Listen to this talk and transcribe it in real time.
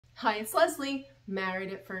Hi, it's Leslie,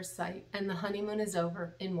 married at first sight, and the honeymoon is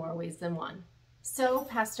over in more ways than one. So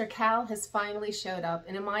Pastor Cal has finally showed up,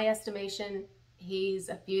 and in my estimation, he's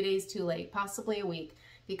a few days too late, possibly a week,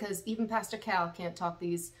 because even Pastor Cal can't talk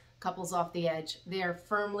these couples off the edge. They're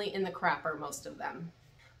firmly in the crapper, most of them.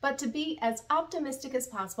 But to be as optimistic as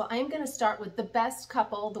possible, I am going to start with the best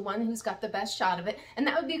couple, the one who's got the best shot of it, and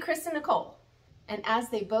that would be Chris and Nicole. And as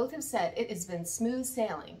they both have said, it has been smooth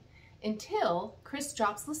sailing until Chris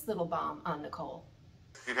drops this little bomb on Nicole.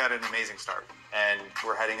 We've had an amazing start, and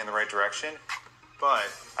we're heading in the right direction, but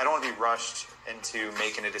I don't want to be rushed into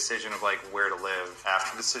making a decision of like where to live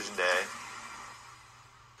after decision day.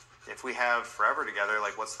 If we have forever together,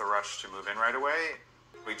 like what's the rush to move in right away?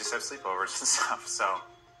 We just have sleepovers and stuff, so.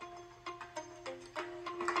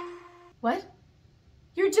 What?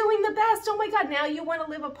 You're doing the best. Oh my God, now you want to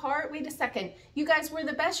live apart? Wait a second. You guys were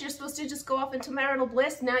the best. You're supposed to just go off into marital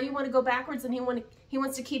bliss. Now you want to go backwards and he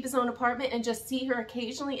wants to keep his own apartment and just see her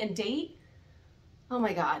occasionally and date? Oh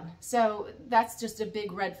my God. So that's just a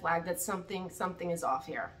big red flag that something is off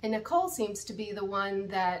here. And Nicole seems to be the one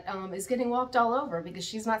that is getting walked all over because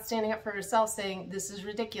she's not standing up for herself saying, this is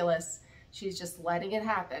ridiculous. She's just letting it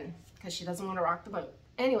happen because she doesn't want to rock the boat.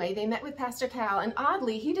 Anyway, they met with Pastor Cal, and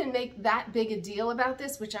oddly, he didn't make that big a deal about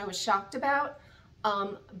this, which I was shocked about.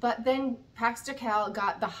 But then Pastor Cal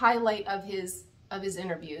got the highlight of his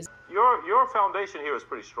interviews. Your foundation here is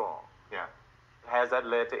pretty strong. Yeah. Has that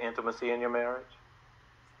led to intimacy in your marriage?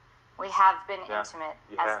 We have been intimate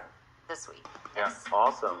this week. Yeah. Yes.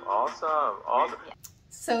 Awesome. Yeah.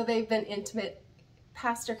 So they've been intimate.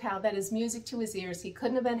 Pastor Cal, that is music to his ears. He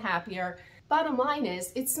couldn't have been happier. Bottom line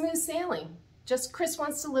is, it's smooth sailing. Just Chris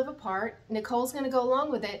wants to live apart, Nicole's going to go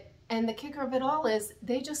along with it, and the kicker of it all is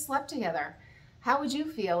they just slept together. How would you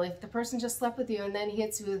feel if the person just slept with you and then he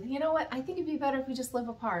hits you with, you know what, I think it'd be better if we just live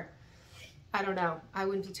apart? I don't know. I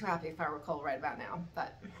wouldn't be too happy if I were Cole right about now.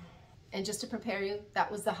 And just to prepare you, that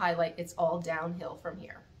was the highlight. It's all downhill from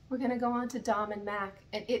here. We're going to go on to Dom and Mac,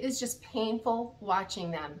 and it is just painful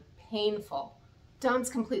watching them. Painful.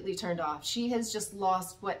 Dom's completely turned off. She has just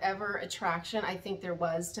lost whatever attraction I think there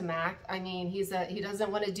was to Mac. I mean, he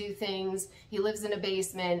doesn't want to do things. He lives in a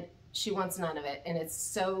basement. She wants none of it, and it's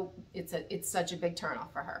such a big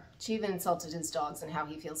turnoff for her. She even insulted his dogs and how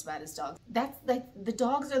he feels about his dogs. That's like, the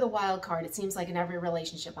dogs are the wild card. It seems like in every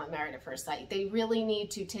relationship on Married at First Sight. They really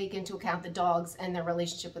need to take into account the dogs and their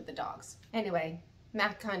relationship with the dogs. Anyway,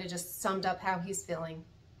 Mac kind of just summed up how he's feeling.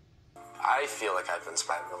 I feel like I've been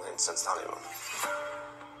spiraling since the honeymoon.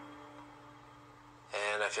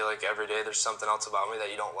 And I feel like every day there's something else about me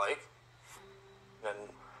that you don't like. And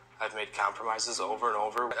I've made compromises over and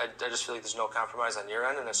over. I just feel like there's no compromise on your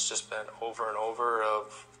end, and it's just been over and over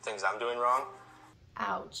of things I'm doing wrong.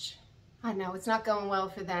 Ouch. I know, it's not going well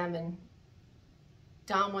for them, and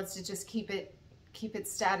Dom wants to just keep it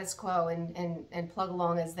status quo and plug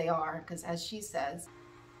along as they are, because as she says,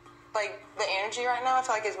 like, the energy right now, I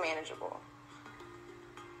feel like is manageable.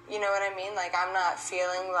 You know what I mean? Like, I'm not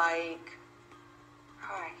feeling like,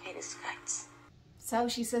 oh, I hate his guts. So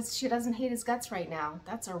she says she doesn't hate his guts right now.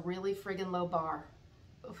 That's a really friggin' low bar.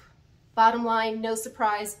 Oof. Bottom line, no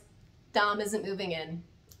surprise, Dom isn't moving in.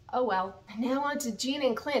 Oh well. Now on to Gina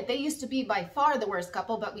and Clint. They used to be by far the worst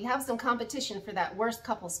couple, but we have some competition for that worst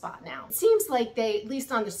couple spot now. It seems like they, at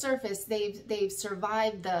least on the surface, they've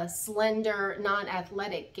survived the slender,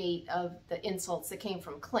 non-athletic gait of the insults that came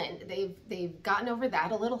from Clint. They've gotten over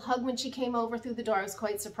that. A little hug when she came over through the door. I was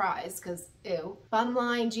quite surprised, because ew. Bottom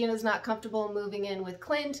line, Gina's not comfortable moving in with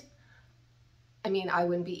Clint. I mean, I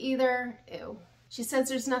wouldn't be either. Ew. She says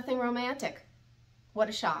there's nothing romantic. What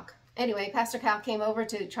a shock. Anyway, Pastor Cal came over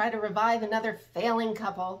to try to revive another failing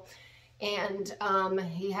couple, and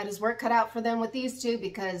he had his work cut out for them with these two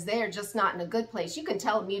because they're just not in a good place. You can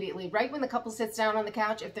tell immediately, right when the couple sits down on the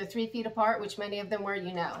couch, if they're 3 feet apart, which many of them were,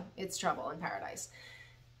 you know, it's trouble in paradise.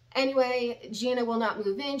 Anyway, Gina will not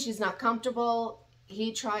move in. She's not comfortable.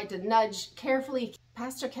 He tried to nudge carefully.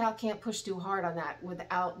 Pastor Cal can't push too hard on that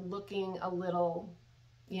without looking a little...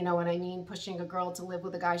 You know what I mean? Pushing a girl to live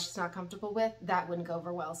with a guy she's not comfortable with, that wouldn't go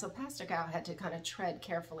over well. So Pastor Cal had to kind of tread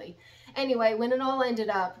carefully. Anyway, when it all ended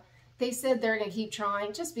up, they said they're going to keep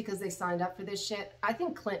trying just because they signed up for this shit. I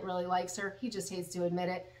think Clint really likes her. He just hates to admit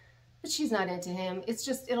it. But she's not into him. It's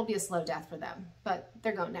just, it'll be a slow death for them. But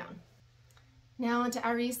they're going down. Now on to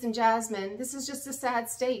Aris and Jasmine. This is just a sad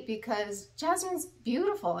state because Jasmine's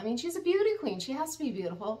beautiful. I mean, she's a beauty queen. She has to be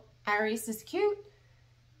beautiful. Aris is cute.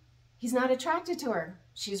 He's not attracted to her.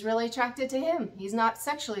 She's really attracted to him. He's not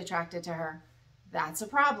sexually attracted to her. That's a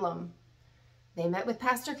problem. They met with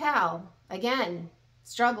Pastor Cal. Again,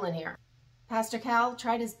 struggling here. Pastor Cal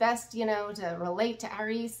tried his best, you know, to relate to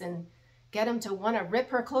Iris and get him to want to rip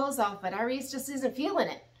her clothes off, but Iris just isn't feeling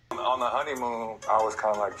it. On the honeymoon, I was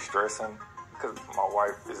kind of like stressing because my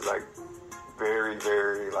wife is like very,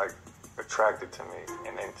 very like attracted to me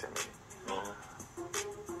and into me.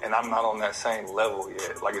 Mm-hmm. And I'm not on that same level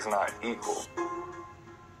yet. Like, it's not equal.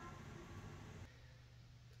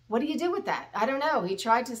 What do you do with that? I don't know. He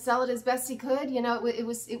tried to sell it as best he could. You know, it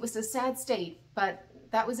was a sad state, but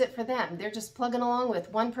that was it for them. They're just plugging along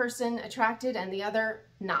with one person attracted and the other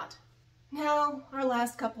not. Now, our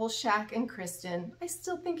last couple, Shaq and Kristen. I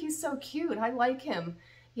still think he's so cute. I like him.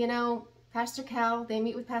 You know, Pastor Cal, they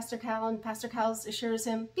meet with Pastor Cal, and Pastor Cal assures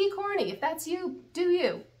him, be corny. If that's you, do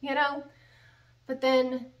you, you know? But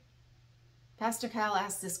then Pastor Cal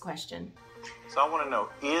asks this question. So I want to know,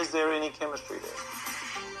 is there any chemistry there?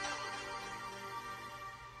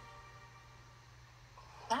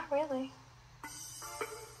 Not really.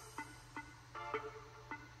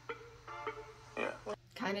 Yeah.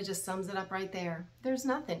 Kind of just sums it up right there. There's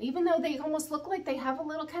nothing. Even though they almost look like they have a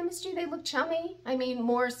little chemistry, they look chummy. I mean,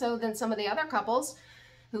 more so than some of the other couples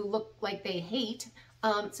who look like they hate.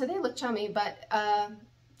 So they look chummy, but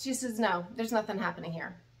she says, no, there's nothing happening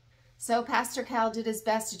here. So Pastor Cal did his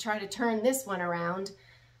best to try to turn this one around.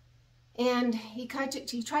 And he tried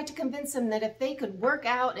to convince him that if they could work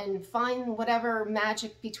out and find whatever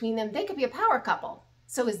magic between them, they could be a power couple.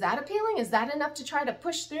 So is that appealing? Is that enough to try to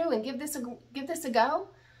push through and give this a go?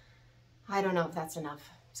 I don't know if that's enough.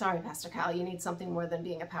 Sorry, Pastor Cal, you need something more than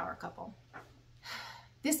being a power couple.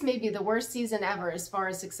 This may be the worst season ever as far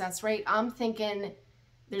as success rate. I'm thinking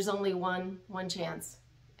there's only one chance,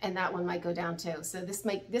 and that one might go down too. So this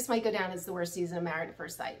might go down as the worst season of Married at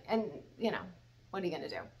First Sight. And you know, what are you gonna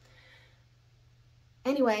do?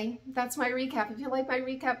 Anyway, that's my recap. If you like my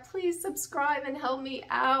recap, please subscribe and help me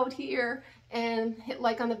out here. And hit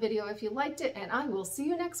like on the video if you liked it. And I will see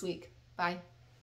you next week. Bye.